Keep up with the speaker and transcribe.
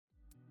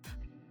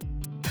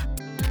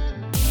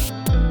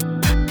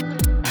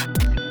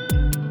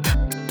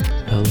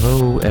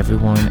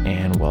everyone,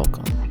 and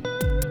welcome.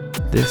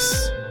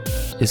 This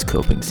is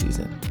Coping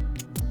Season,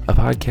 a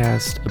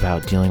podcast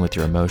about dealing with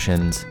your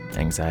emotions,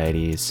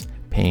 anxieties,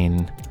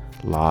 pain,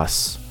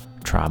 loss,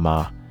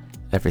 trauma,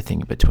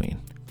 everything in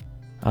between.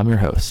 I'm your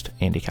host,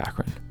 Andy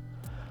Cochran.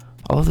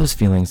 All of those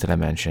feelings that I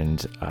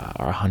mentioned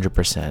are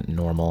 100%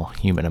 normal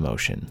human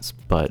emotions,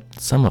 but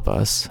some of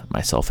us,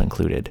 myself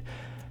included,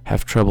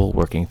 have trouble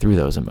working through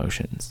those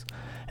emotions,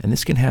 and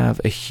this can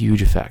have a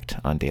huge effect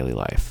on daily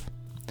life.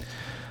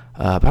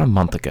 About a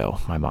month ago,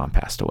 my mom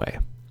passed away.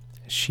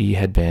 She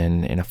had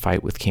been in a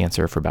fight with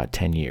cancer for about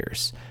 10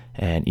 years,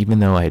 and even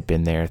though I had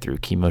been there through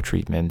chemo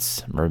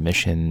treatments,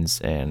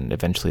 remissions, and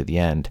eventually the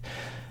end,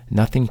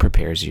 nothing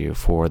prepares you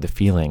for the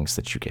feelings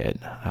that you get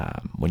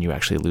when you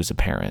actually lose a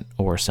parent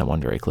or someone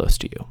very close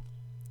to you.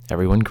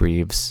 Everyone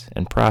grieves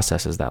and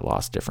processes that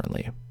loss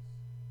differently.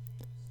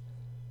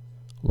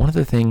 One of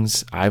the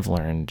things I've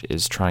learned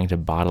is trying to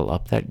bottle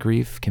up that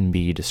grief can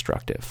be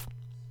destructive.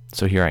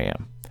 So here I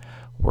am,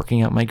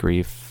 working out my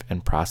grief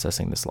and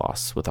processing this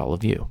loss with all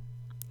of you.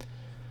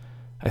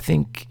 I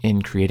think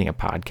in creating a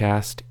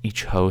podcast,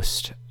 each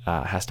host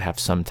has to have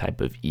some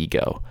type of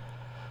ego.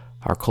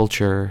 Our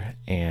culture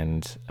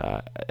and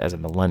as a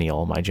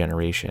millennial, my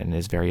generation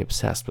is very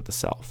obsessed with the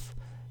self.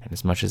 And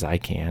as much as I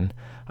can,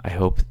 I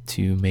hope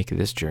to make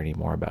this journey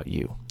more about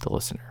you, the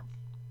listener.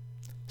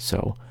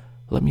 So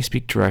let me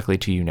speak directly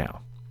to you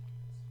now.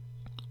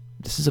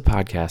 This is a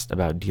podcast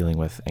about dealing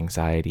with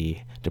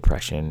anxiety,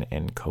 depression,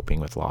 and coping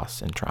with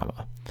loss and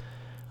trauma,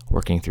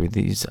 working through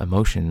these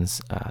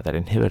emotions that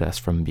inhibit us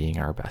from being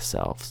our best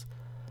selves.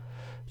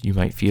 You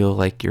might feel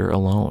like you're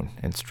alone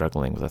and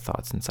struggling with the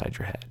thoughts inside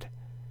your head.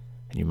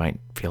 And you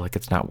might feel like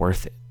it's not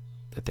worth it,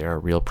 that there are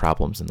real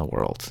problems in the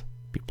world.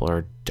 People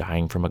are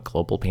dying from a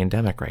global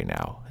pandemic right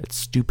now. It's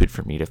stupid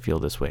for me to feel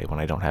this way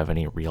when I don't have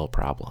any real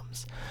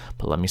problems.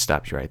 But let me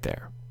stop you right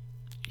there.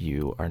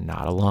 You are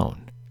not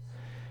alone.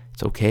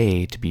 It's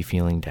okay to be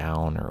feeling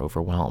down or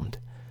overwhelmed.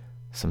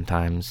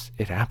 Sometimes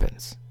it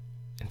happens.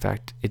 In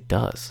fact, it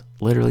does,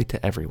 literally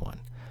to everyone.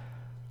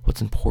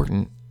 What's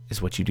important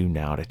is what you do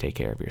now to take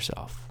care of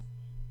yourself.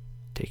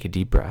 Take a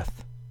deep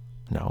breath.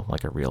 No,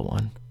 like a real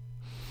one.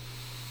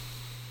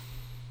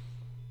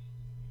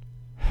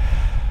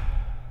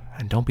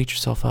 And don't beat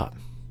yourself up.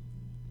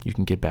 You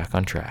can get back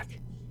on track.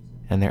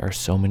 And there are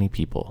so many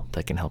people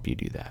that can help you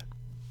do that.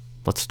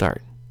 Let's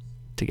start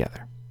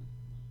together.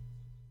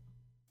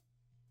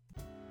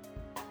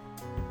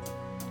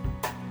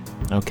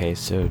 Okay,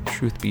 so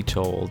truth be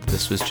told,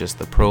 this was just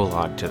the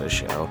prologue to the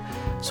show,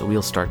 so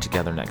we'll start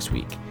together next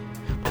week.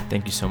 But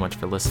thank you so much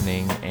for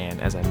listening,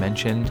 and as I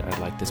mentioned, I'd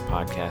like this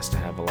podcast to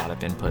have a lot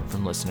of input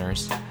from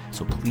listeners,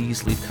 so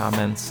please leave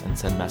comments and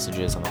send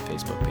messages on the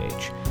Facebook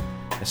page.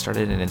 I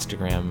started an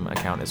Instagram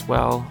account as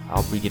well.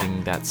 I'll be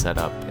getting that set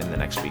up in the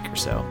next week or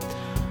so.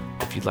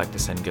 If you'd like to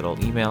send good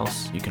old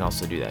emails, you can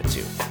also do that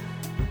too.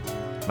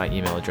 My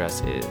email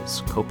address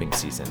is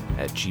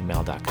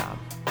copingseason@gmail.com.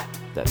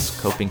 That's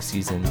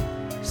copingseason,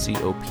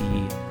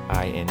 COPINGSZN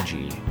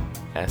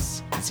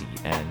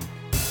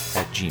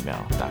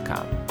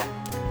 @gmail.com.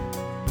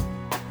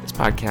 This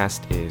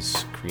podcast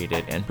is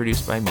created and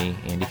produced by me,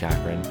 Andy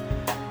Cochran.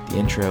 The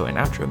intro and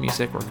outro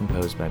music were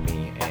composed by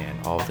me,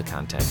 and all of the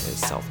content is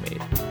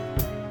self-made.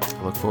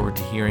 I look forward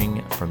to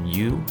hearing from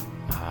you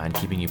and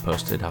keeping you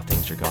posted how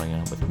things are going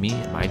on with me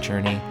and my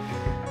journey.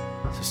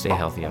 So stay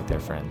healthy out there,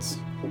 friends.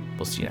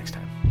 We'll see you next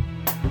time.